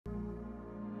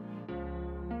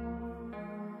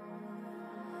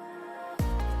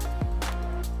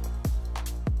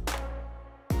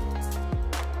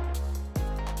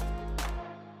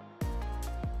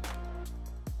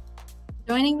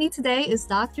Joining me today is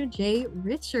Dr. Jay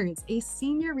Richards, a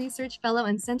senior research fellow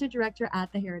and center director at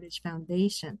the Heritage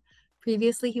Foundation.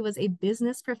 Previously, he was a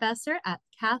business professor at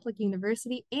Catholic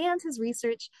University, and his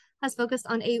research has focused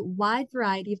on a wide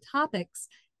variety of topics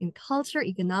in culture,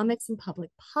 economics, and public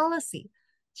policy.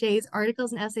 Jay's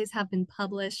articles and essays have been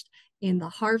published in the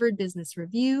Harvard Business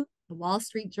Review, the Wall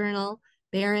Street Journal,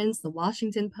 Barron's, the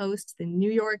Washington Post, the New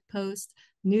York Post,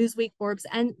 Newsweek, Forbes,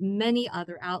 and many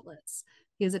other outlets.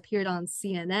 He has appeared on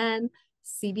CNN,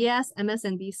 CBS,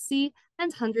 MSNBC,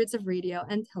 and hundreds of radio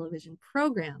and television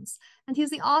programs. And he's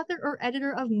the author or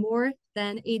editor of more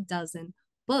than a dozen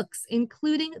books,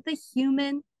 including The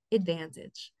Human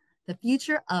Advantage, The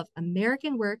Future of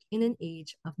American Work in an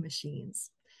Age of Machines.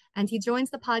 And he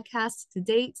joins the podcast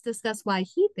today to discuss why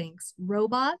he thinks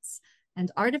robots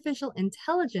and artificial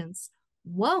intelligence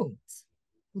won't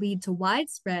lead to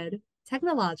widespread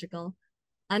technological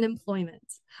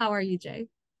unemployment. How are you, Jay?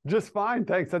 Just fine,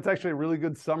 thanks. That's actually a really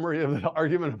good summary of the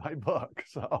argument of my book.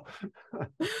 So,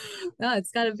 no,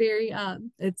 it's got a very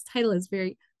its title is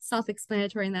very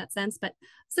self-explanatory in that sense. But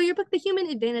so your book, The Human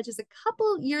Advantage, is a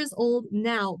couple years old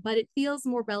now, but it feels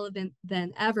more relevant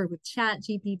than ever with Chat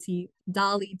GPT,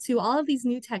 DALL-E 2, all of these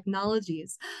new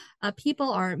technologies. People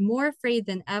are more afraid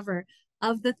than ever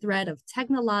of the threat of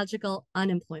technological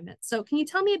unemployment. So, can you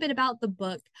tell me a bit about the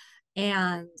book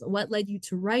and what led you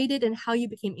to write it and how you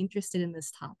became interested in this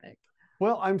topic?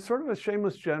 Well, I'm sort of a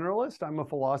shameless generalist. I'm a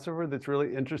philosopher that's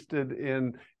really interested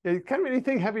in kind of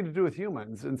anything having to do with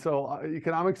humans. And so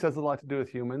economics has a lot to do with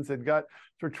humans. It got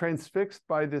sort of transfixed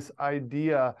by this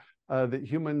idea that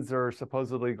humans are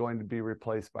supposedly going to be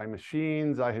replaced by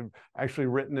machines. I have actually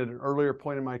written at an earlier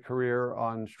point in my career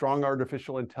on strong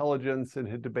artificial intelligence and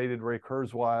had debated Ray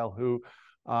Kurzweil, who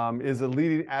is a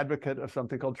leading advocate of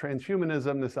something called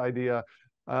transhumanism, this idea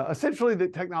essentially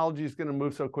that technology is going to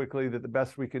move so quickly that the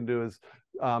best we can do is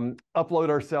upload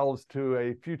ourselves to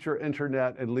a future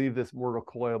internet and leave this mortal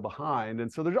coil behind.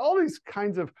 And so there's all these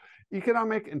kinds of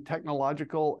economic and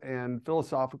technological and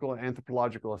philosophical and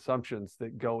anthropological assumptions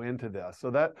that go into this.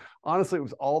 So that honestly, it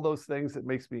was all those things that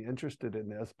makes me interested in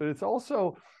this, but it's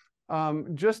also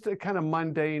just a kind of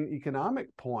mundane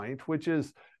economic point, which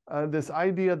is this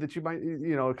idea that you might,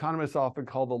 economists often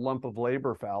call the lump of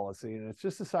labor fallacy. And it's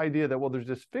just this idea that, well, there's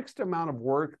this fixed amount of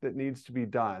work that needs to be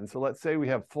done. So let's say we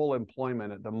have full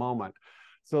employment at the moment.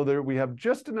 So there we have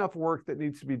just enough work that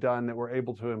needs to be done that we're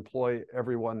able to employ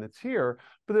everyone that's here.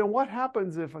 But then what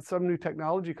happens if some new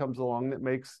technology comes along that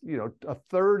makes, a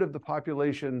third of the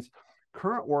population's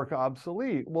current work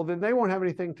obsolete? Well, then they won't have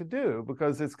anything to do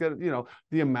because it's going to,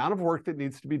 the amount of work that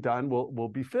needs to be done will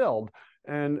be filled.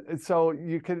 And so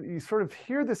you sort of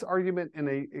hear this argument in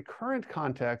a current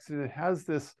context, and it has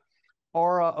this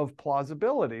aura of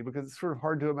plausibility because it's sort of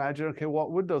hard to imagine, okay,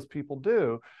 what would those people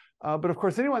do? But of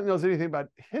course, anyone who knows anything about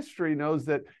history knows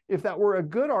that if that were a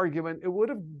good argument, it would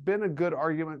have been a good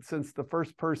argument since the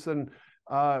first person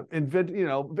invented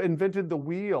the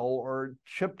wheel or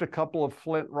chipped a couple of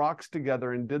flint rocks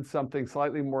together and did something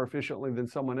slightly more efficiently than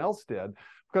someone else did.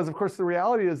 Because, of course, the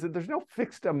reality is that there's no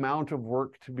fixed amount of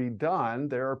work to be done.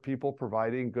 There are people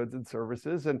providing goods and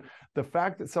services. And the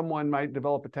fact that someone might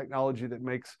develop a technology that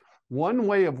makes one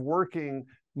way of working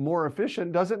more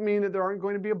efficient doesn't mean that there aren't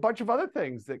going to be a bunch of other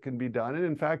things that can be done. And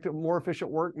in fact, more efficient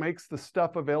work makes the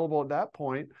stuff available at that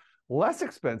point less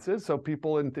expensive. So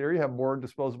people, in theory, have more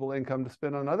disposable income to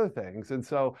spend on other things. And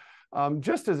so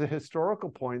just as a historical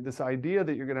point, this idea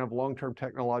that you're going to have long-term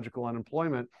technological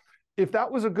unemployment, if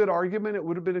that was a good argument, it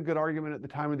would have been a good argument at the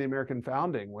time of the American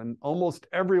founding, when almost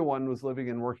everyone was living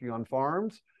and working on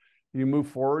farms. You move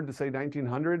forward to say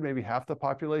 1900, maybe half the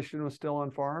population was still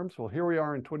on farms. Well, here we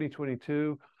are in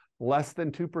 2022, less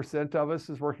than 2% of us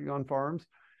is working on farms.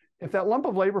 If that lump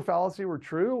of labor fallacy were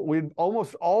true, we'd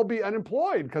almost all be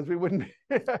unemployed because we wouldn't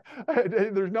be,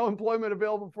 there's no employment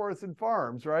available for us in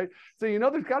farms, right? So,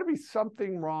 there's got to be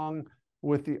something wrong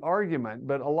with the argument,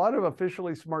 but a lot of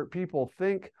officially smart people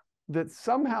think that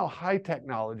somehow high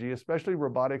technology, especially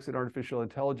robotics and artificial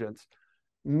intelligence,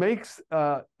 makes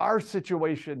our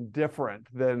situation different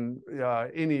than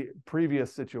any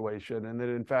previous situation. And that,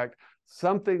 in fact,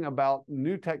 something about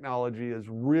new technology is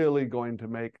really going to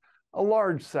make a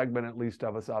large segment, at least,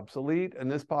 of us obsolete. And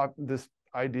this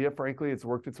idea, frankly, it's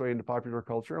worked its way into popular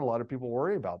culture. And a lot of people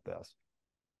worry about this.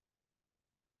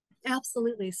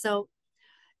 Absolutely. So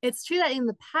it's true that in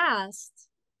the past,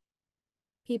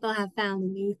 people have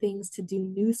found new things to do,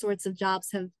 new sorts of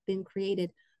jobs have been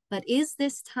created. But is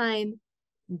this time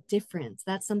different?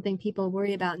 That's something people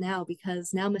worry about now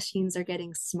because now machines are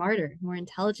getting smarter, more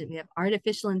intelligent. We have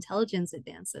artificial intelligence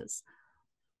advances.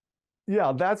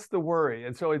 Yeah, that's the worry.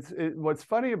 And so what's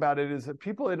funny about it is that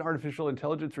people in artificial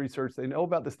intelligence research, they know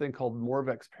about this thing called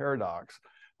Moravec's paradox.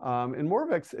 And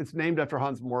Moravec's, it's named after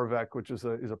Hans Moravec, which is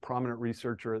a prominent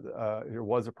researcher, or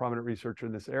was a prominent researcher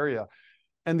in this area.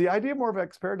 And the idea of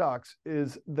Moravec's paradox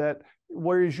is that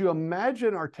whereas you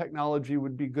imagine our technology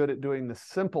would be good at doing the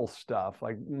simple stuff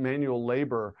like manual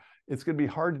labor, it's going to be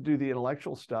hard to do the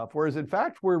intellectual stuff. Whereas in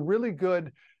fact, we're really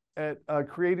good at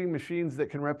creating machines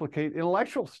that can replicate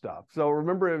intellectual stuff. So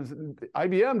remember,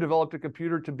 IBM developed a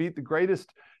computer to beat the greatest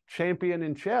champion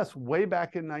in chess way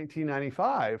back in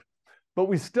 1995. But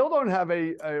we still don't have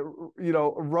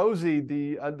Rosie,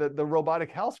 the robotic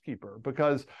housekeeper,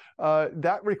 because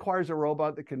that requires a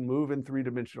robot that can move in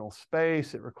three-dimensional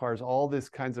space. It requires all these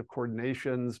kinds of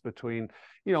coordinations between,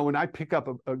 when I pick up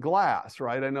a glass,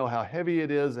 right? I know how heavy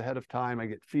it is ahead of time. I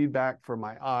get feedback from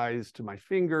my eyes to my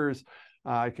fingers.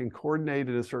 I can coordinate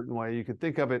it a certain way. You could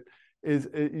think of it as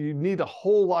you need a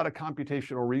whole lot of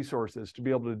computational resources to be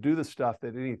able to do the stuff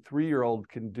that any 3-year-old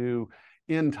can do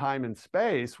in time and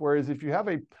space. Whereas if you have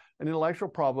an intellectual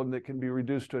problem that can be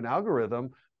reduced to an algorithm,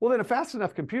 well, then a fast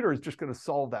enough computer is just going to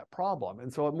solve that problem.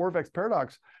 And so what Moravec's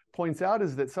paradox points out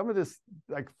is that some of this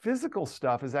like physical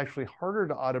stuff is actually harder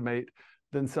to automate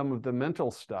than some of the mental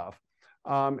stuff.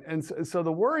 So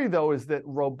the worry, though, is that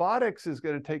robotics is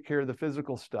going to take care of the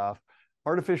physical stuff.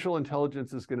 Artificial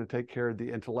intelligence is going to take care of the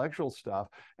intellectual stuff.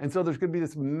 And so there's going to be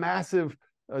this massive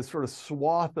sort of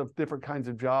swath of different kinds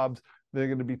of jobs they're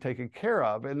going to be taken care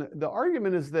of. And the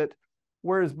argument is that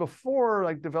whereas before,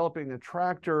 like developing a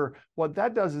tractor, what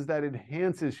that does is that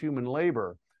enhances human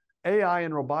labor. AI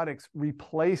and robotics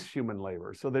replace human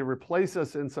labor. So they replace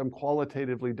us in some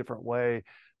qualitatively different way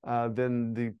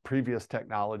than the previous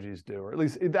technologies do, or at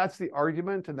least that's the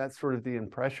argument, and that's sort of the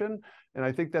impression. And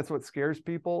I think that's what scares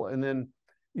people. And then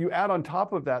you add on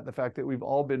top of that the fact that we've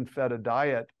all been fed a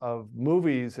diet of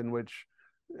movies in which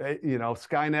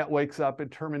Skynet wakes up in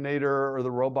Terminator, or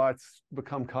the robots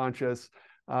become conscious.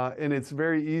 And it's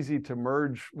very easy to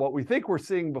merge what we think we're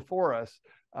seeing before us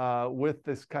with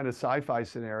this kind of sci-fi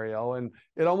scenario. And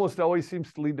it almost always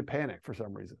seems to lead to panic for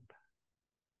some reason.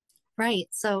 Right.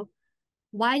 So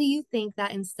why do you think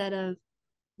that instead of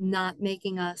not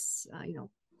making us,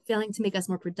 failing to make us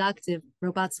more productive,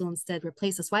 robots will instead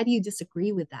replace us? Why do you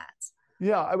disagree with that?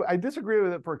 Yeah, I disagree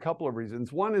with it for a couple of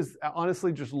reasons. One is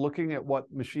honestly just looking at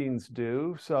what machines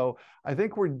do. So I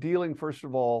think we're dealing, first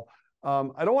of all,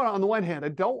 I don't want to, on the one hand, I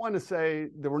don't want to say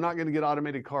that we're not going to get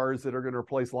automated cars that are going to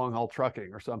replace long haul trucking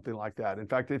or something like that. In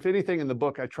fact, if anything in the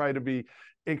book, I try to be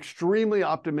extremely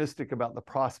optimistic about the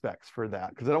prospects for that,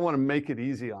 because I don't want to make it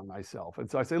easy on myself. And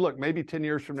so I say, look, maybe 10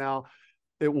 years from now,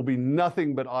 it will be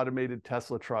nothing but automated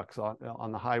Tesla trucks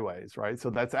on the highways, right?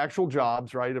 So that's actual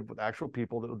jobs, right, of actual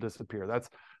people that will disappear.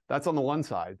 That's on the one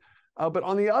side. But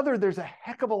on the other, there's a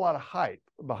heck of a lot of hype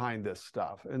behind this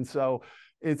stuff. And so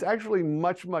it's actually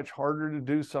much, much harder to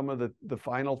do some of the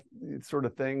final sort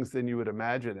of things than you would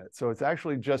imagine it. So it's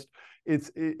actually just,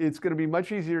 it's going to be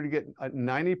much easier to get a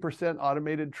 90%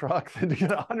 automated truck than to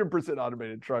get a 100%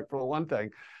 automated truck, for one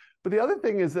thing. But the other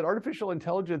thing is that artificial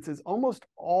intelligence is almost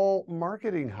all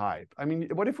marketing hype. I mean,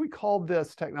 what if we called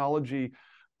this technology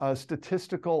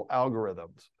statistical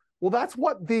algorithms? Well, that's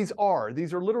what these are.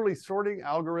 These are literally sorting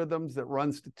algorithms that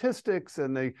run statistics,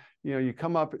 and they, you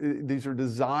come up, these are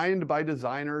designed by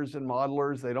designers and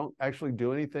modelers. They don't actually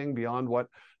do anything beyond what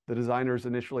the designers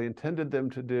initially intended them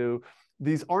to do.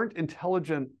 These aren't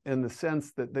intelligent in the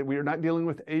sense that we are not dealing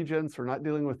with agents, or not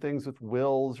dealing with things with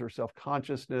wills or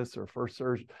self-consciousness or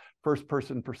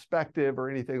first-person perspective or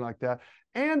anything like that.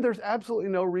 And there's absolutely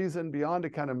no reason beyond a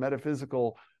kind of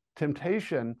metaphysical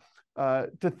temptation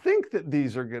to think that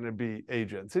these are going to be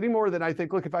agents, any more than I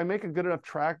think, look, if I make a good enough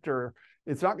tractor,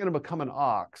 it's not going to become an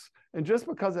ox. And just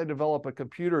because I develop a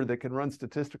computer that can run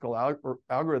statistical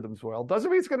algorithms well, doesn't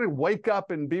mean it's going to wake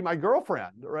up and be my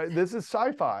girlfriend, right? This is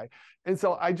sci-fi. And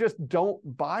so I just don't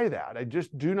buy that. I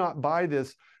just do not buy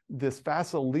this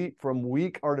facile leap from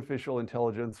weak artificial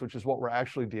intelligence, which is what we're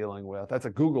actually dealing with. That's a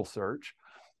Google search,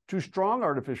 to strong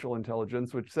artificial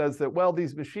intelligence, which says that, well,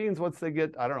 these machines, once they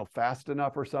get, I don't know, fast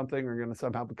enough or something, are going to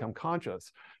somehow become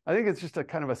conscious. I think it's just a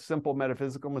kind of a simple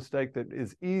metaphysical mistake that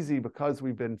is easy because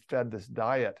we've been fed this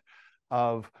diet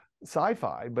of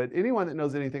sci-fi. But anyone that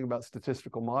knows anything about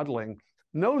statistical modeling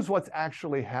knows what's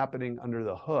actually happening under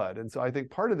the hood. And so I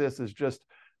think part of this is just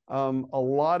a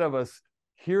lot of us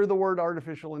hear the word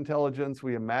artificial intelligence,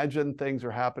 we imagine things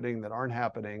are happening that aren't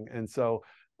happening. And so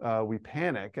we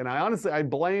panic. And I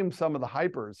blame some of the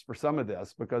hypers for some of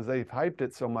this, because they've hyped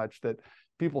it so much that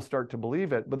people start to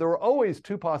believe it. But there were always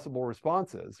two possible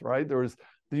responses, right? There was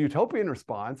the utopian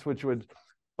response, which would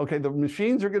okay, the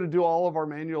machines are going to do all of our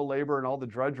manual labor and all the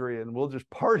drudgery, and we'll just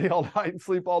party all night and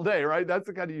sleep all day, right? That's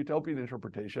the kind of utopian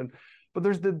interpretation. But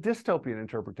there's the dystopian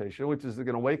interpretation, which is they're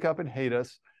going to wake up and hate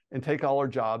us and take all our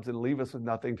jobs and leave us with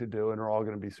nothing to do, and we're all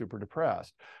going to be super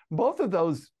depressed. Both of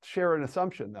those share an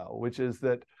assumption, though, which is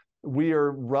that we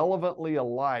are relevantly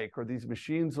alike, or these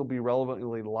machines will be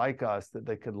relevantly like us, that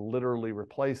they could literally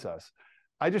replace us.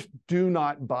 I just do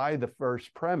not buy the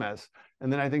first premise.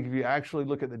 And then I think if you actually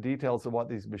look at the details of what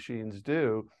these machines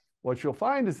do, what you'll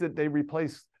find is that they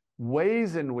replace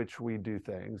ways in which we do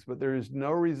things, but there is no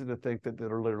reason to think that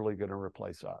they're literally going to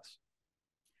replace us.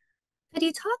 Could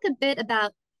you talk a bit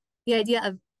about the idea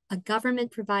of a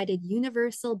government-provided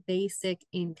universal basic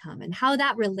income and how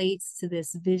that relates to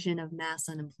this vision of mass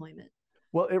unemployment?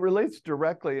 Well, it relates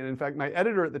directly. And in fact, my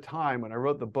editor at the time, when I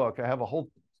wrote the book, I have a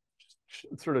whole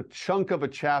sort of chunk of a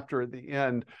chapter at the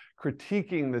end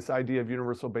critiquing this idea of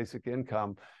universal basic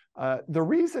income. The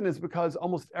reason is because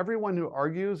almost everyone who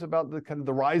argues about the kind of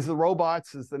the rise of the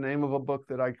robots is the name of a book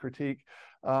that I critique.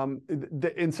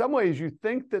 In some ways, you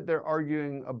think that they're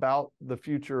arguing about the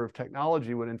future of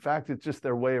technology, when in fact, it's just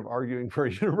their way of arguing for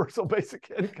a universal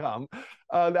basic income.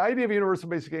 The idea of universal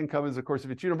basic income is, of course,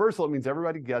 if it's universal, it means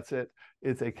everybody gets it.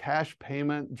 It's a cash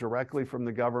payment directly from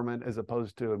the government as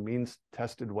opposed to a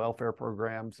means-tested welfare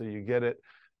program. So you get it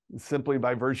simply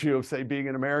by virtue of, say, being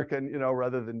an American, you know,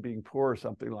 rather than being poor or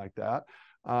something like that.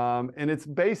 And it's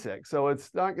basic. So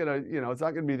it's not going to, it's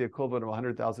not going to be the equivalent of a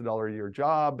 $100,000 a year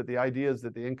job, but the idea is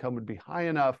that the income would be high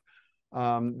enough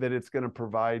that it's going to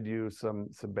provide you some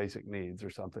basic needs or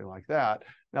something like that.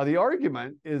 Now, the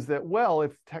argument is that, well,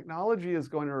 if technology is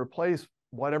going to replace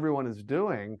what everyone is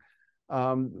doing,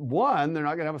 one, they're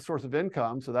not going to have a source of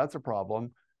income, so that's a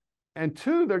problem. And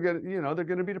two, they're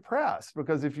going to be depressed,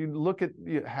 because if you look at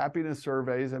happiness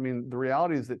surveys, I mean, the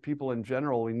reality is that people in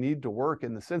general, we need to work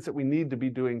in the sense that we need to be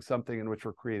doing something in which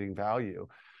we're creating value.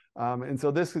 And so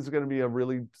this is going to be a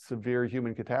really severe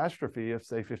human catastrophe if,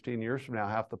 say, 15 years from now,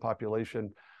 half the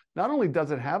population not only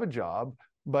doesn't have a job,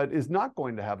 but is not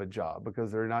going to have a job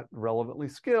because they're not relevantly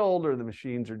skilled, or the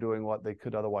machines are doing what they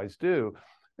could otherwise do.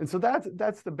 And so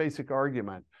that's the basic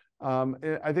argument.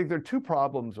 I think there are two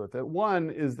problems with it. One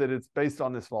is that it's based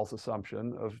on this false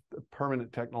assumption of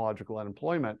permanent technological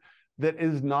unemployment that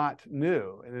is not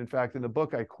new. And in fact, in the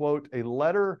book, I quote a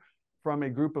letter from a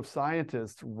group of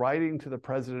scientists writing to the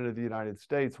President of the United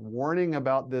States, warning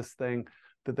about this thing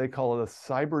that they call a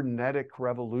cybernetic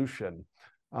revolution,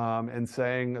 and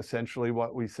saying essentially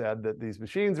what we said, that these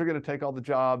machines are going to take all the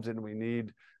jobs and we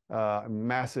need a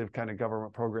massive kind of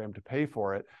government program to pay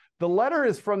for it. The letter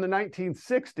is from the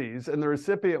 1960s, and the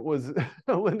recipient was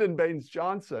Lyndon Baines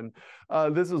Johnson.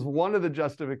 This is one of the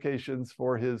justifications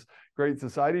for his Great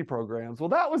Society programs. Well,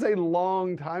 that was a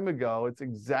long time ago. It's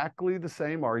exactly the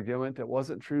same argument. It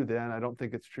wasn't true then. I don't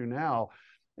think it's true now.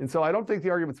 And so I don't think the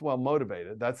argument's well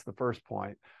motivated. That's the first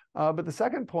point. But the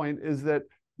second point is that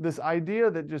this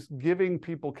idea that just giving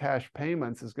people cash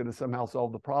payments is going to somehow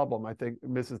solve the problem, I think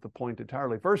misses the point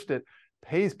entirely. First, it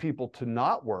pays people to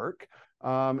not work.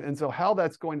 And so how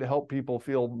that's going to help people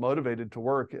feel motivated to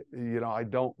work, I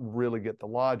don't really get the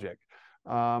logic.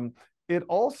 It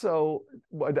also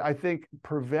would, I think,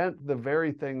 prevent the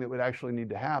very thing that would actually need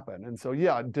to happen. And so,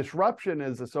 yeah, disruption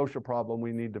is a social problem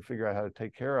we need to figure out how to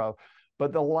take care of.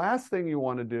 But the last thing you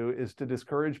want to do is to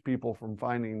discourage people from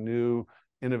finding new,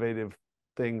 innovative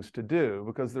things to do.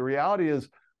 Because the reality is,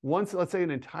 once, let's say, an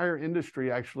entire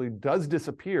industry actually does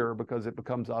disappear because it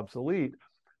becomes obsolete,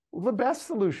 well, the best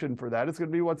solution for that is going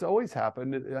to be what's always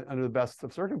happened under the best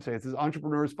of circumstances.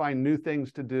 Entrepreneurs find new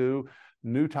things to do,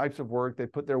 new types of work. They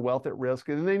put their wealth at risk,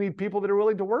 and they need people that are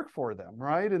willing to work for them,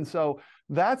 right? And so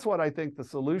that's what I think the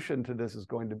solution to this is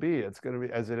going to be. It's going to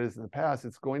be, as it is in the past,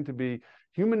 it's going to be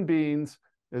human beings,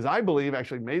 as I believe,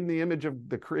 actually made in the image of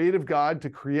the creative God to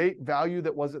create value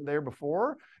that wasn't there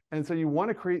before. And so you want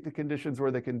to create the conditions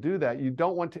where they can do that. You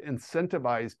don't want to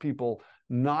incentivize people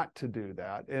not to do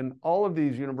that. And all of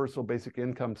these universal basic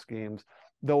income schemes,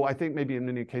 though I think maybe in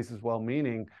many cases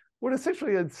well-meaning, would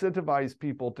essentially incentivize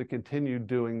people to continue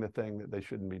doing the thing that they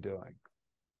shouldn't be doing.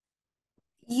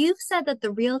 You've said that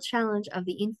the real challenge of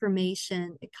the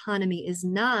information economy is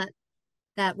not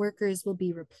that workers will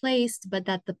be replaced, but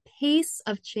that the pace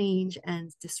of change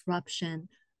and disruption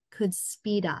could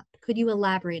speed up. Could you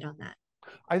elaborate on that?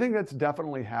 I think that's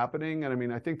definitely happening. And I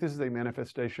mean, I think this is a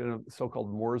manifestation of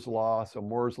so-called Moore's Law. So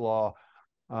Moore's Law,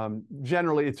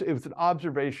 generally, it was an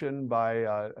observation by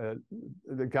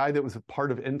the guy that was a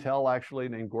part of Intel, actually,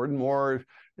 named Gordon Moore,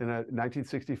 in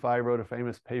 1965, wrote a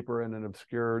famous paper in an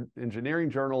obscure engineering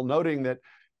journal, noting that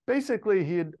basically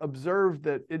he had observed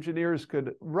that engineers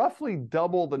could roughly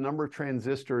double the number of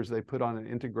transistors they put on an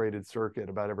integrated circuit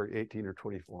about every 18 or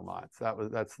 24 months.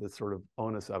 That's the sort of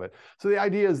onus of it. So the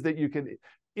idea is that you can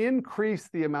increase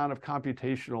the amount of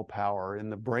computational power in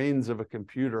the brains of a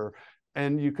computer,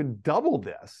 and you can double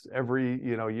this every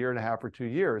year and a half or 2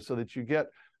 years, so that you get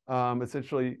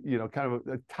essentially kind of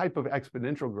a type of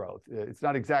exponential growth. It's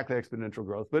not exactly exponential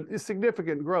growth, but it's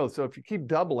significant growth. So if you keep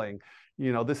doubling,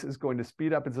 this is going to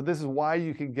speed up. And so this is why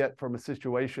you can get from a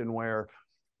situation where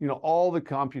all the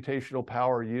computational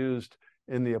power used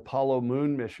in the Apollo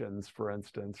moon missions, for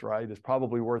instance, right, is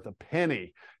probably worth a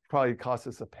penny. Probably costs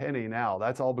us a penny now.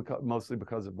 That's all mostly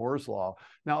because of Moore's law.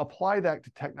 Now apply that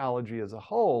to technology as a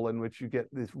whole, in which you get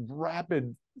this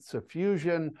rapid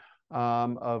suffusion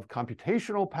of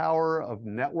computational power, of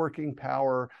networking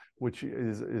power, which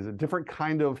is a different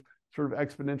kind of sort of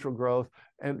exponential growth,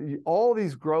 and all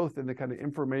these growth in the kind of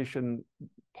information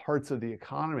parts of the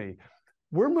economy.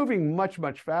 We're moving much,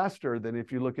 much faster than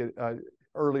if you look at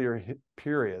earlier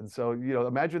periods. So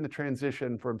imagine the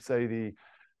transition from, say,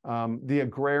 the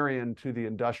agrarian to the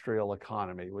industrial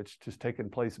economy, which has taken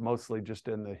place mostly just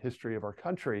in the history of our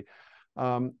country.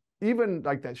 Even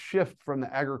like that shift from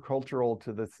the agricultural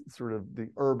to the sort of the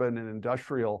urban and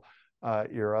industrial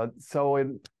era. So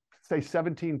in, say,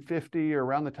 1750, or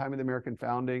around the time of the American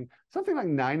founding, something like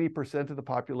 90% of the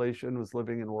population was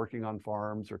living and working on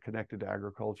farms or connected to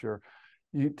agriculture.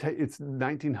 It's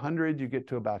 1900, you get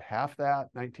to about half that.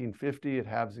 1950, it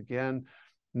halves again.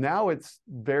 Now it's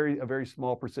a very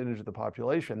small percentage of the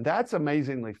population. That's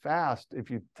amazingly fast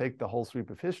if you take the whole sweep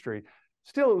of history.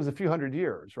 Still, it was a few hundred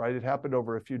years, right? It happened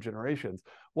over a few generations.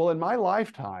 Well, in my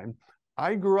lifetime,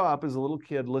 I grew up as a little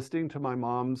kid listening to my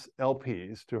mom's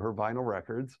LPs, to her vinyl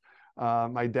records.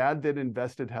 My dad then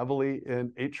invested heavily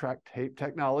in 8-track tape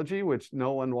technology, which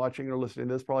no one watching or listening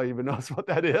to this probably even knows what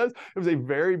that is. It was a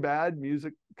very bad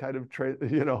music kind of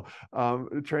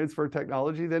transfer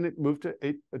technology. Then it moved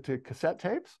to cassette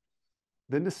tapes,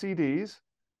 then to CDs,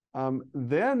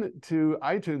 then to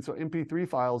iTunes, so MP3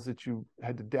 files that you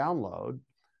had to download.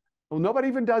 Well, nobody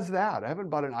even does that. I haven't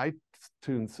bought an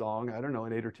iTunes song, I don't know,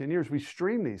 in 8 or 10 years. We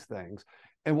stream these things.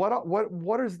 And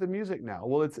what is the music now?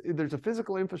 Well, there's a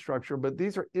physical infrastructure, but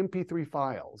these are MP3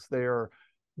 files. They are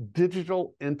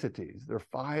digital entities. They're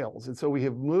files. And so we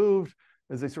have moved,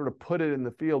 as they sort of put it in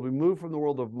the field, we moved from the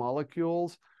world of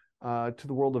molecules to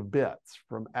the world of bits,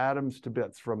 from atoms to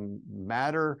bits, from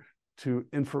matter to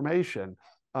information.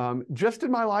 Just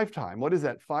in my lifetime, what is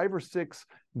that? 5 or 6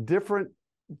 different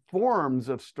forms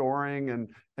of storing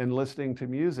and listening to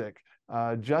music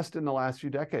just in the last few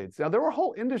decades. Now, there were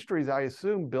whole industries, I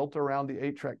assume, built around the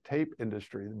 8-track tape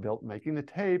industry, making the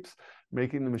tapes,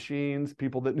 making the machines,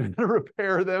 people that knew how to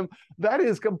repair them. That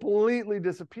has completely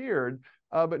disappeared.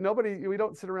 But we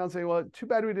don't sit around saying, well, too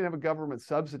bad we didn't have a government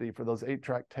subsidy for those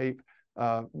 8-track tape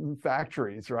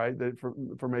factories, right,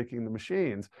 for making the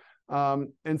machines.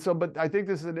 But I think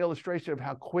this is an illustration of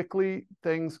how quickly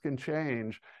things can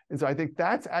change. And so I think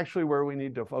that's actually where we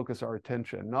need to focus our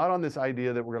attention, not on this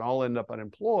idea that we're going to all end up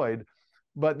unemployed,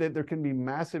 but that there can be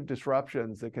massive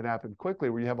disruptions that can happen quickly,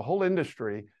 where you have a whole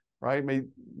industry, right, may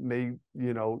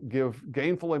give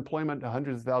gainful employment to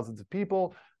hundreds of thousands of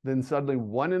people, then suddenly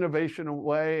one innovation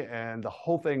away and the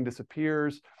whole thing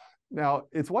disappears. Now,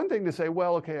 it's one thing to say,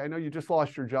 well, okay, I know you just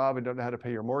lost your job and don't know how to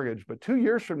pay your mortgage, but 2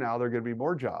 years from now, there are going to be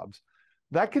more jobs.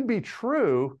 That can be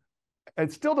true.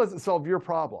 It still doesn't solve your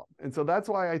problem. And so that's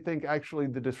why I think actually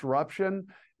the disruption,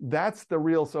 that's the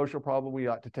real social problem we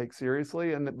ought to take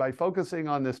seriously. And that by focusing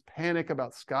on this panic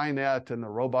about Skynet and the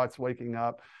robots waking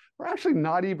up, we're actually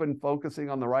not even focusing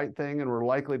on the right thing, and we're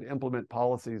likely to implement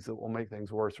policies that will make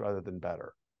things worse rather than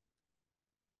better.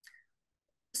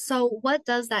 So what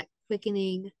does that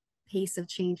quickening pace of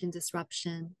change and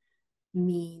disruption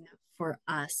mean for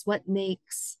us? What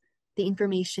makes the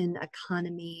information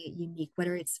economy unique? What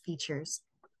are its features?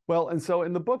 Well, and so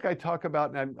in the book I talk about,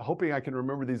 and I'm hoping I can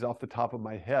remember these off the top of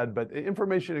my head, but the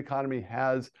information economy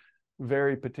has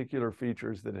very particular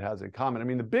features that it has in common. I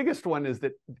mean, the biggest one is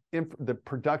that the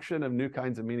production of new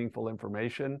kinds of meaningful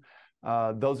information.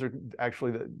 Those are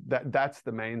actually that's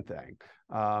the main thing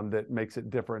that makes it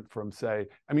different from, say,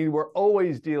 I mean, we're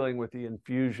always dealing with the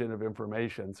infusion of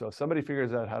information. So if somebody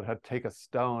figures out how to take a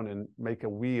stone and make a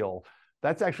wheel,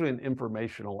 that's actually an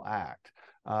informational act.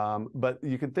 But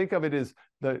you can think of it as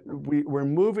that we're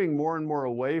moving more and more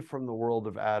away from the world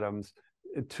of atoms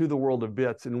to the world of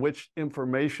bits, in which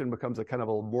information becomes a kind of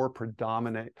a more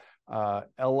predominant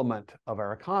element of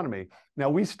our economy. Now,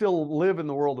 we still live in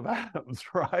the world of atoms,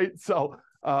 right? So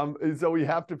And so we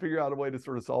have to figure out a way to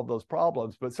sort of solve those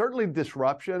problems. But certainly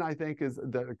disruption, I think, is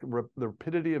the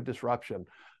rapidity of disruption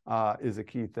is a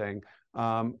key thing.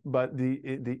 But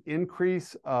the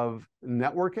increase of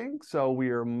networking, so we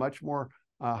are much more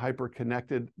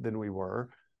hyper-connected than we were.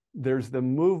 There's the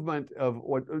movement of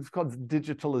what is called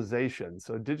digitalization.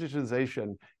 So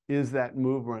digitalization is that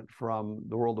movement from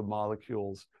the world of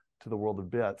molecules to the world of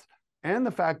bits, and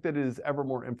the fact that it is ever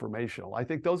more informational. I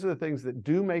think those are the things that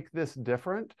do make this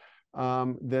different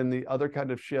than the other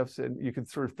kind of shifts. And you can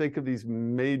sort of think of these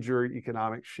major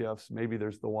economic shifts. Maybe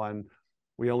there's the one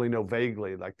we only know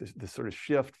vaguely, like this sort of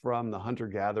shift from the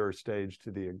hunter-gatherer stage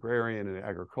to the agrarian and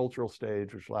agricultural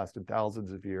stage, which lasted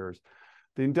thousands of years.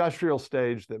 The industrial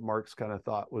stage that Marx kind of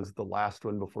thought was the last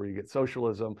one before you get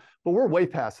socialism, but we're way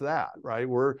past that, right?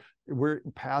 We're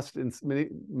past, in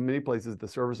many places, the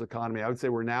service economy. I would say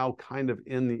we're now kind of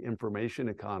in the information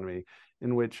economy,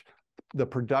 in which the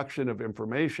production of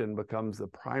information becomes the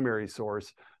primary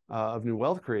source of new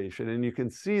wealth creation. And you can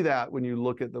see that when you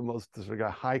look at the most sort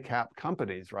of high cap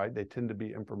companies, right? They tend to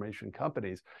be information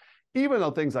companies, even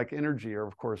though things like energy are,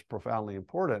 of course, profoundly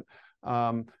important.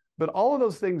 But all of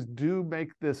those things do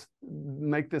make this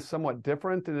somewhat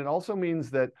different. And it also means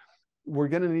that we're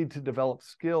going to need to develop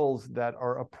skills that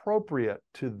are appropriate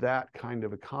to that kind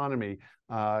of economy.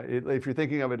 If you're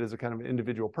thinking of it as a kind of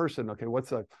individual person, okay,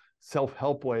 what's a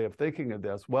self-help way of thinking of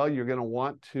this? Well, you're going to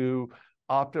want to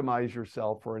optimize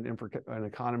yourself for an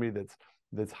economy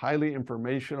that's highly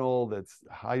informational, that's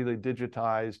highly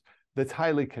digitized, that's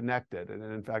highly connected. And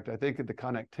in fact, I think the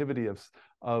connectivity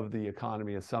of the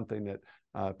economy is something that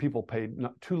people pay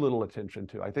too little attention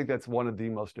to. I think that's one of the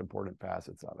most important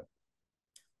facets of it.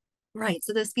 Right.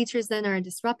 So those features then are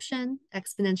disruption,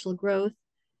 exponential growth,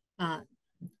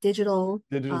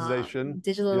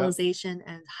 digitalization,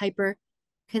 and hyper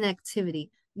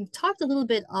connectivity. You've talked a little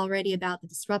bit already about the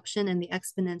disruption and the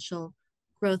exponential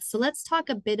growth. So let's talk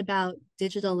a bit about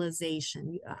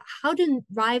digitalization. How do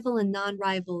rival and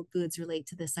non-rival goods relate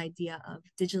to this idea of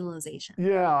digitalization?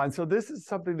 Yeah, and so this is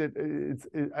something that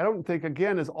I don't think,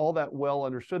 again, is all that well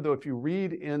understood, though if you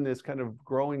read in this kind of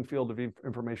growing field of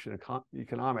information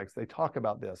economics, they talk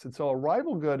about this. And so a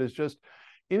rival good is just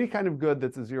any kind of good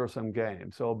that's a zero-sum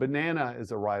game. So a banana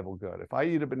is a rival good. If I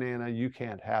eat a banana, you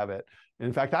can't have it.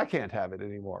 In fact, I can't have it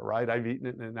anymore, right? I've eaten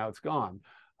it and now it's gone.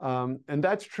 And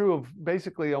that's true of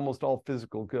basically almost all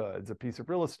physical goods. A piece of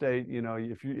real estate, you know,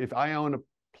 if I own a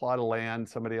plot of land,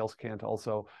 somebody else can't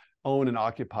also own and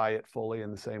occupy it fully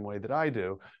in the same way that I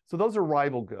do. So those are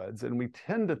rival goods. And we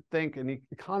tend to think, and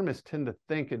economists tend to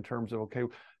think in terms of, okay,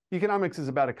 economics is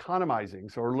about economizing.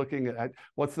 So we're looking at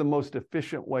what's the most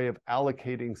efficient way of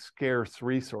allocating scarce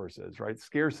resources, right?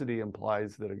 Scarcity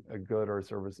implies that a good or a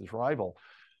service is rival.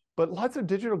 But lots of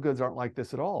digital goods aren't like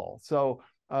this at all. So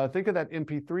think of that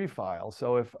MP3 file.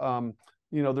 So if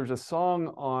you know, there's a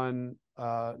song on,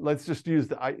 let's just use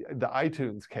the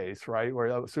iTunes case, right?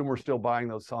 Where I assume we're still buying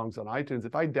those songs on iTunes.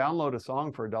 If I download a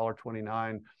song for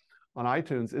 $1.29 on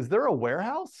iTunes, is there a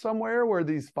warehouse somewhere where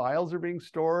these files are being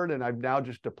stored and I've now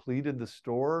just depleted the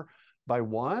store by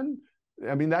one?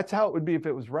 I mean, that's how it would be if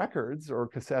it was records or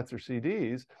cassettes or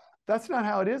CDs. That's not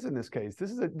how it is in this case.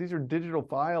 These are digital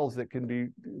files that can be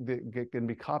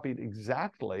copied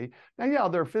exactly. Now, yeah,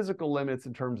 there are physical limits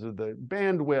in terms of the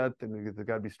bandwidth, and they've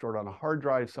got to be stored on a hard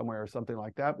drive somewhere or something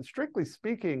like that. But strictly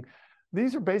speaking,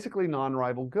 these are basically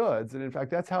non-rival goods. And in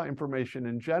fact, that's how information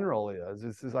in general is.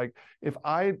 It's like, if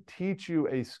I teach you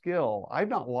a skill, I've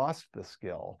not lost the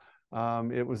skill.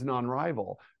 It was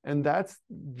non-rival. And that's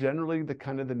generally the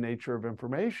kind of the nature of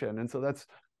information. And so that's,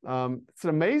 it's an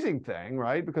amazing thing,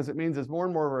 right? Because it means as more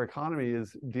and more of our economy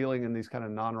is dealing in these kind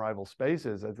of non-rival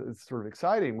spaces, it's sort of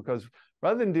exciting, because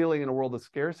rather than dealing in a world of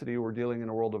scarcity, we're dealing in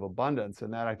a world of abundance.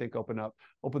 And that, I think,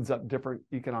 opens up different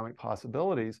economic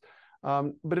possibilities.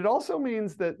 But it also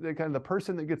means that the kind of the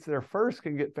person that gets there first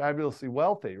can get fabulously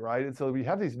wealthy, right? And so we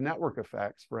have these network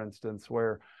effects, for instance,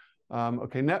 where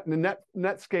okay,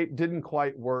 Netscape didn't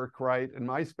quite work, right? And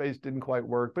MySpace didn't quite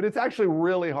work, but it's actually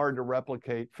really hard to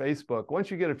replicate Facebook. Once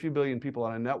you get a few billion people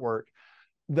on a network,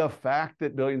 the fact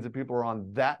that billions of people are on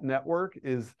that network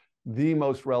is the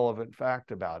most relevant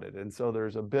fact about it. And so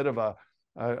there's a bit of a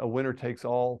winner takes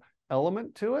all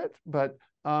element to it, but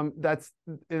that's,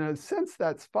 in a sense,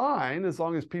 that's fine as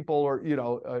long as people are, you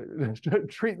know,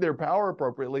 treat their power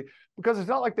appropriately, because it's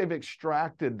not like they've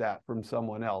extracted that from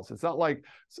someone else. It's not like,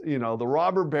 you know, the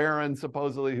robber baron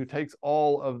supposedly who takes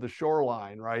all of the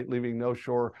shoreline, right, leaving no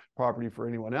shore property for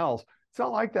anyone else. It's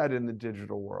not like that in the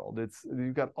digital world.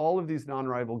 You've got all of these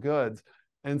non-rival goods.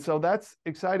 And so that's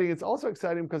exciting. It's also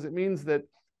exciting because it means that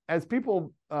as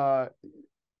people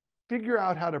figure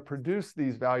out how to produce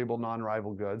these valuable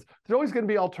non-rival goods, there's always going to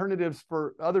be alternatives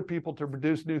for other people to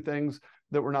produce new things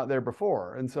that were not there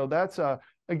before. And so that's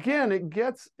again, it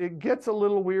gets a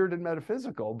little weird and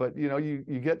metaphysical, but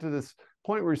you get to this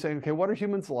point where you're saying, okay, what are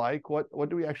humans like? What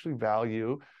do we actually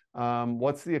value?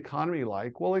 What's the economy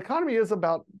like? Well, the economy is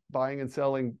about buying and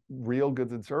selling real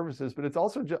goods and services, but it's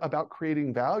also about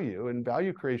creating value, and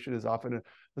value creation is often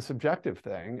a subjective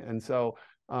thing. And so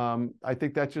I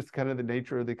think that's just kind of the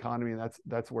nature of the economy, and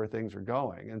that's where things are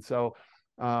going. And so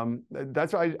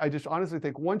that's why I just honestly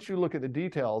think once you look at the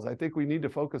details, I think we need to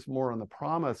focus more on the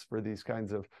promise for these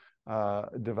kinds of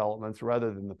developments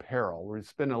rather than the peril. We're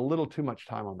spending a little too much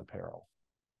time on the peril.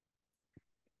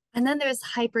 And then there's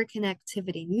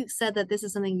hyperconnectivity. You said that this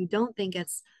is something you don't think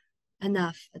gets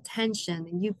enough attention.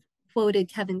 And you've quoted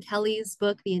Kevin Kelly's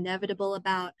book, The Inevitable,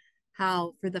 about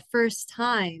how for the first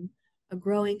time, a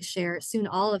growing share, soon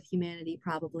all of humanity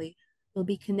probably, will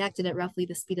be connected at roughly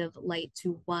the speed of light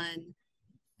to one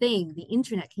thing, the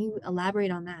internet. Can you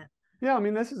elaborate on that? Yeah, I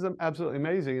mean, this is absolutely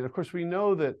amazing. And of course, we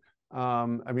know that,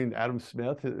 I mean, Adam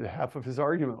Smith, half of his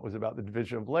argument was about the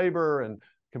division of labor and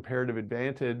comparative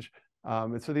advantage.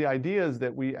 And so the idea is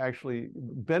that we actually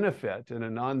benefit in a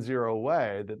non-zero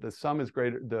way, that the sum is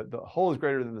greater, the whole is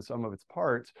greater than the sum of its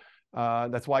parts.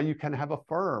 That's why you can have a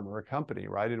firm or a company,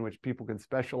 right, in which people can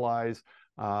specialize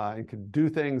and can do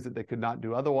things that they could not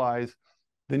do otherwise.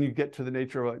 Then you get to the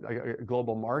nature of a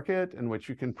global market in which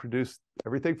you can produce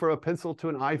everything from a pencil to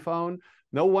an iPhone.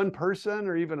 No one person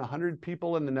or even 100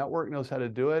 people in the network knows how to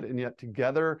do it. And yet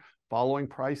together, following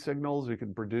price signals, we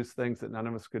can produce things that none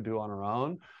of us could do on our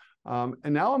own.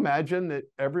 And now imagine that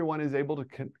everyone is able to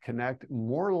connect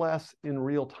more or less in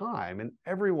real time, and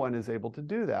everyone is able to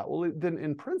do that. Well, then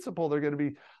in principle, there are going to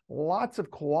be lots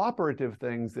of cooperative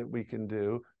things that we can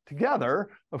do together,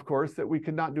 of course, that we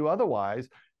could not do otherwise.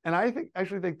 And I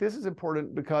actually think this is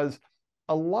important because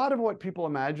a lot of what people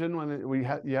imagine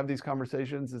when you have these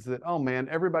conversations is that, oh man,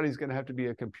 everybody's going to have to be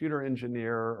a computer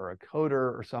engineer or a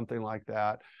coder or something like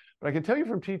that. But I can tell you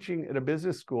from teaching at a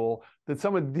business school that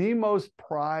some of the most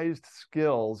prized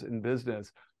skills in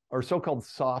business are so-called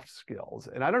soft skills.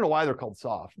 And I don't know why they're called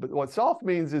soft, but what soft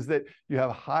means is that you have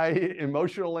high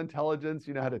emotional intelligence,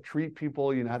 you know how to treat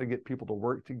people, you know how to get people to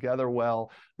work together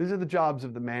well. These are the jobs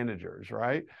of the managers,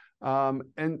 right?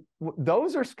 And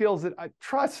those are skills that,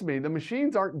 trust me, the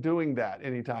machines aren't doing that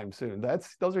anytime soon.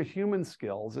 Those are human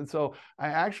skills. And so I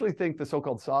actually think the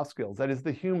so-called soft skills, that is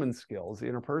the human skills, the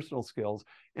interpersonal skills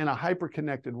in a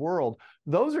hyper-connected world,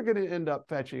 those are going to end up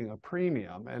fetching a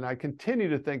premium. And I continue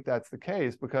to think that's the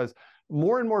case because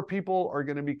more and more people are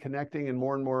going to be connecting in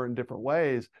more and more in different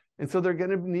ways. And so they're going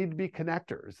to need to be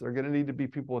connectors. They're going to need to be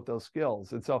people with those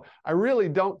skills. And so I really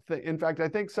don't think, in fact, I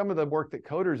think some of the work that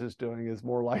coders is doing is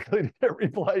more likely to get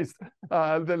replaced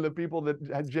than the people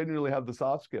that genuinely have the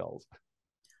soft skills.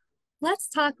 Let's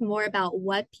talk more about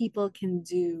what people can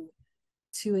do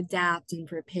to adapt and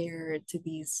prepare to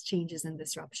these changes and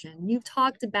disruption. You've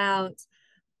talked about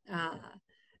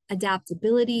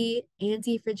adaptability,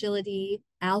 anti-fragility,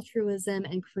 altruism,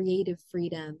 and creative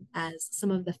freedom as some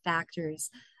of the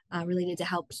factors related to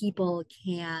how people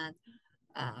can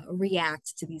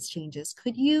react to these changes.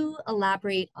 Could you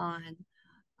elaborate on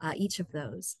each of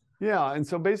those? Yeah, and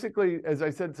so basically, as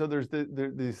I said, so there's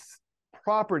these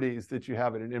properties that you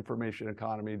have in an information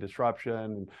economy: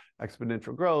 disruption,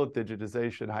 exponential growth,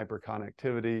 digitization,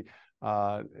 hyperconnectivity,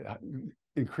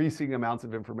 increasing amounts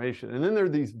of information. And then there are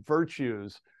these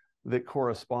virtues that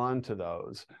correspond to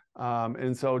those.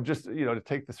 And so just, to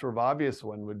take the sort of obvious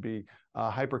one would be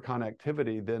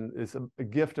hyperconnectivity, then is a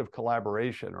gift of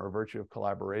collaboration or a virtue of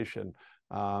collaboration.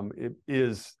 It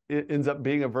ends up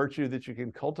being a virtue that you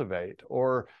can cultivate.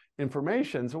 Or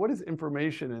information. So what is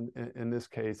information in this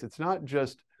case? It's not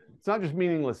just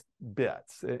meaningless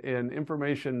bits. In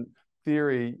information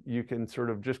theory, you can sort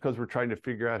of, just because we're trying to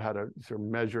figure out how to sort of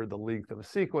measure the length of a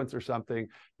sequence or something,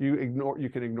 you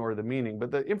can ignore the meaning. But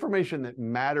the information that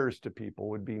matters to people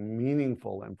would be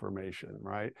meaningful information,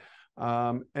 right?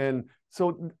 And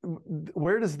so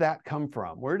where does that come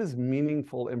from? Where does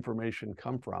meaningful information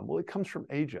come from? Well, it comes from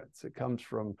agents. It comes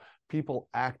from people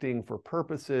acting for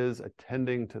purposes,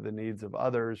 attending to the needs of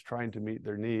others, trying to meet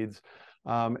their needs.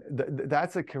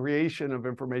 That's a creation of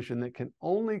information that can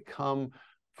only come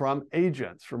from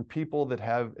agents, from people that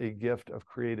have a gift of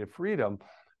creative freedom.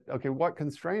 Okay, what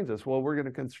constrains us? Well, we're going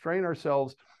to constrain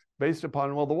ourselves based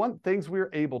upon, well, the things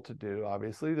we're able to do,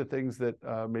 obviously, the things that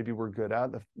maybe we're good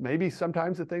at, maybe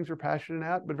sometimes the things we're passionate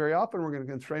at, but very often we're going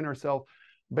to constrain ourselves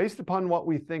based upon what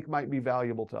we think might be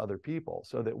valuable to other people,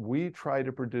 so that we try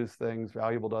to produce things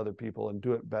valuable to other people and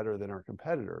do it better than our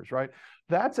competitors, right?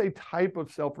 That's a type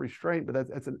of self-restraint, but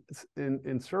that's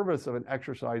in service of an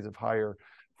exercise of higher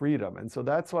freedom. And so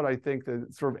that's what I think the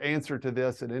sort of answer to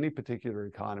this in any particular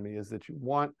economy is, that you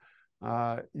want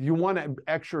to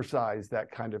exercise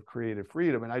that kind of creative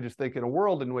freedom. And I just think in a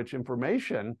world in which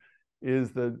information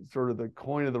is the sort of the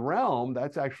coin of the realm,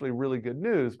 that's actually really good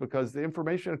news, because the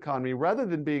information economy, rather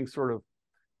than being sort of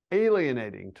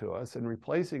alienating to us and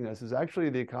replacing us, is actually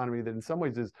the economy that in some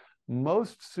ways is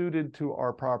most suited to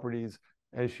our properties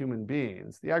as human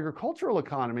beings. The agricultural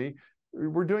economy,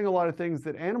 we're doing a lot of things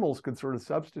that animals could sort of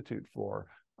substitute for.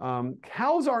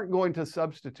 Cows aren't going to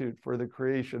substitute for the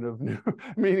creation of new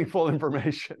meaningful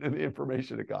information in the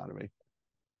information economy.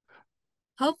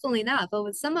 Hopefully not. But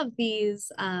with some of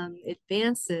these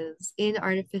advances in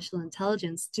artificial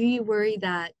intelligence, do you worry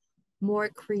that more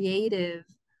creative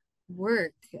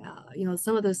work,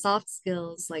 some of those soft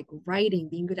skills like writing,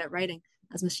 being good at writing,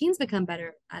 as machines become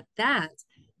better at that,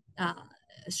 uh,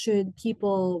 should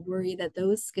people worry that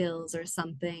those skills are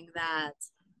something that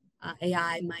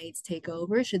AI might take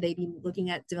over? Should they be looking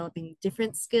at developing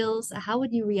different skills? How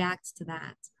would you react to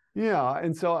that? Yeah,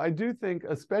 and so I do think,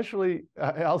 especially,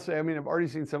 I'll say, I mean, I've already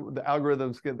seen some of the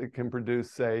algorithms that can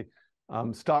produce, say,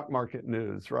 stock market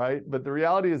news, right? But the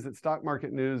reality is that stock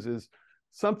market news is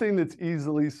something that's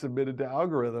easily submitted to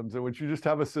algorithms, in which you just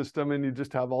have a system and you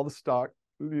just have all the stock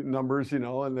numbers,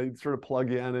 and they sort of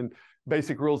plug in and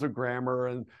basic rules of grammar.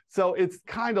 And so it's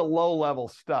kind of low-level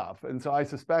stuff. And so I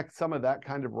suspect some of that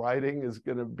kind of writing is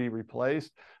going to be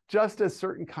replaced, just as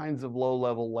certain kinds of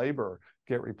low-level labor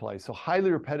get replaced. So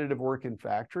highly repetitive work in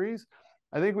factories,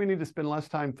 I think we need to spend less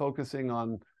time focusing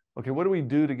on, okay, what do we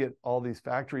do to get all these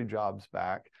factory jobs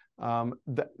back?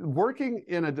 Working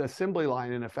in an assembly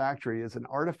line in a factory is an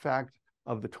artifact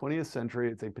of the 20th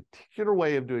century. It's a particular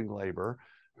way of doing labor.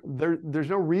 There's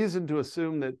no reason to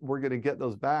assume that we're going to get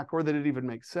those back, or that it even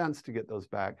makes sense to get those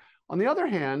back. On the other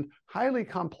hand, highly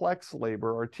complex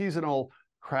labor, artisanal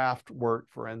craft work,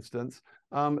 for instance,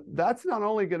 that's not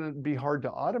only going to be hard to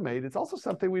automate, it's also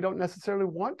something we don't necessarily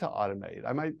want to automate.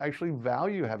 I might actually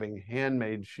value having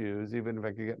handmade shoes, even if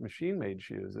I could get machine-made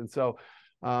shoes. And so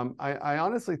I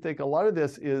honestly think a lot of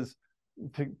this is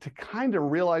to kind of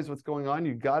realize what's going on.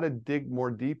 You got to dig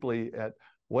more deeply at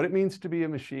what it means to be a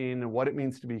machine and what it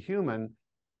means to be human,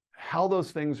 how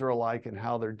those things are alike and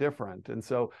how they're different. And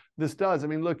so this does, I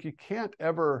mean, look, you can't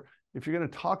ever, if you're going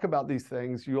to talk about these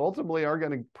things, you ultimately are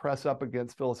going to press up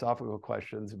against philosophical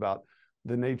questions about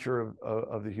the nature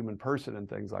of the human person and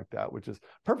things like that, which is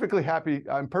perfectly happy.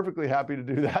 I'm perfectly happy to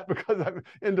do that because I'm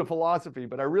into philosophy.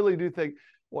 But I really do think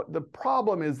what the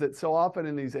problem is that so often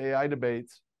in these AI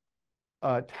debates,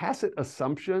 tacit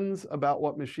assumptions about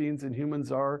what machines and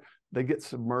humans are, they get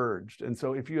submerged. And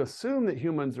so if you assume that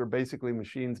humans are basically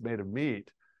machines made of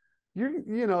meat,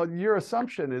 your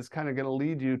assumption is kind of going to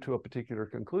lead you to a particular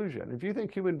conclusion. If you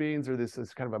think human beings are this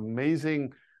kind of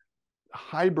amazing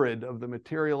hybrid of the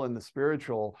material and the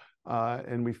spiritual,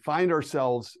 and we find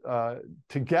ourselves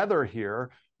together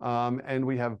here, and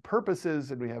we have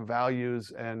purposes and we have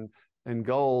values and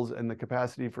goals and the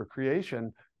capacity for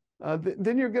creation,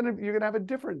 then you're gonna have a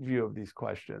different view of these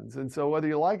questions. And so whether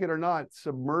you like it or not,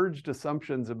 submerged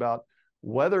assumptions about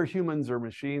whether humans are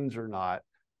machines or not,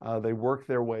 they work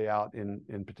their way out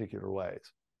in particular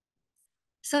ways.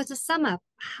 So to sum up,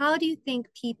 how do you think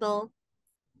people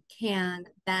can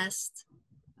best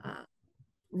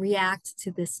react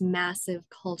to this massive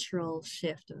cultural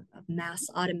shift of mass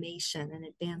automation and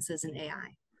advances in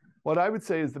AI? What I would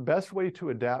say is the best way to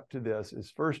adapt to this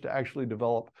is first to actually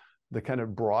develop the kind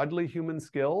of broadly human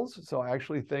skills. So I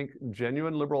actually think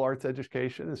genuine liberal arts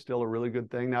education is still a really good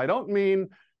thing. Now, I don't mean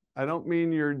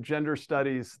your gender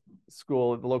studies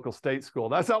school at the local state school.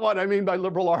 That's not what I mean by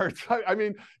liberal arts. I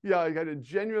mean, yeah, you got a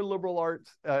genuine liberal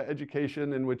arts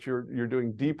education in which you're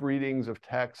doing deep readings of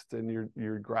text and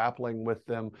you're grappling with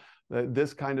them.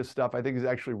 This kind of stuff I think is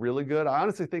actually really good. I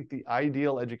honestly think the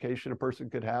ideal education a person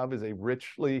could have is a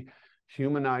richly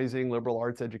humanizing liberal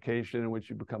arts education in which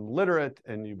you become literate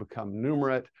and you become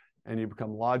numerate and you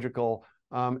become logical.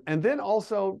 And then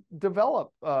also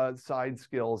develop side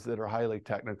skills that are highly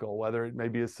technical, whether it may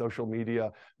be a social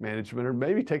media management or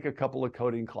maybe take a couple of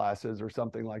coding classes or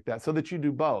something like that, so that you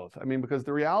do both. I mean, because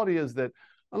the reality is that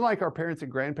unlike our parents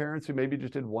and grandparents who maybe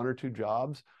just did one or two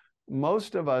jobs,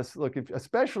 most of us, look,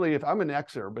 especially if I'm an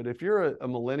Xer, but if you're a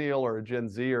millennial or a Gen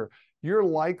Zer, you're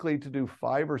likely to do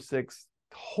 5 or 6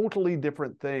 totally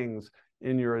different things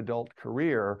in your adult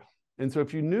career. And so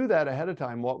if you knew that ahead of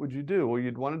time, what would you do? Well,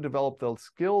 you'd want to develop the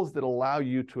skills that allow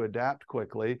you to adapt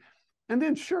quickly. And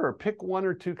then sure, pick one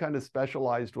or two kind of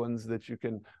specialized ones that you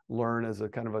can learn as a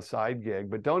kind of a side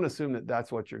gig, but don't assume that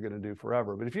that's what you're going to do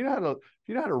forever. But if you know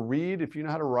how to read, if you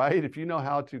know how to write, if you know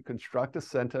how to construct a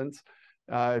sentence,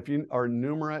 if you are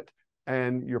numerate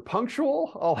and you're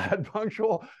punctual, I'll add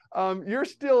punctual, you're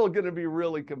still going to be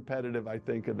really competitive, I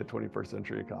think, in the 21st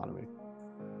century economy.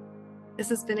 This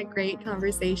has been a great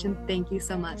conversation. Thank you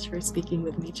so much for speaking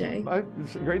with me, Jay.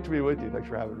 It's great to be with you. Thanks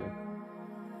for having me.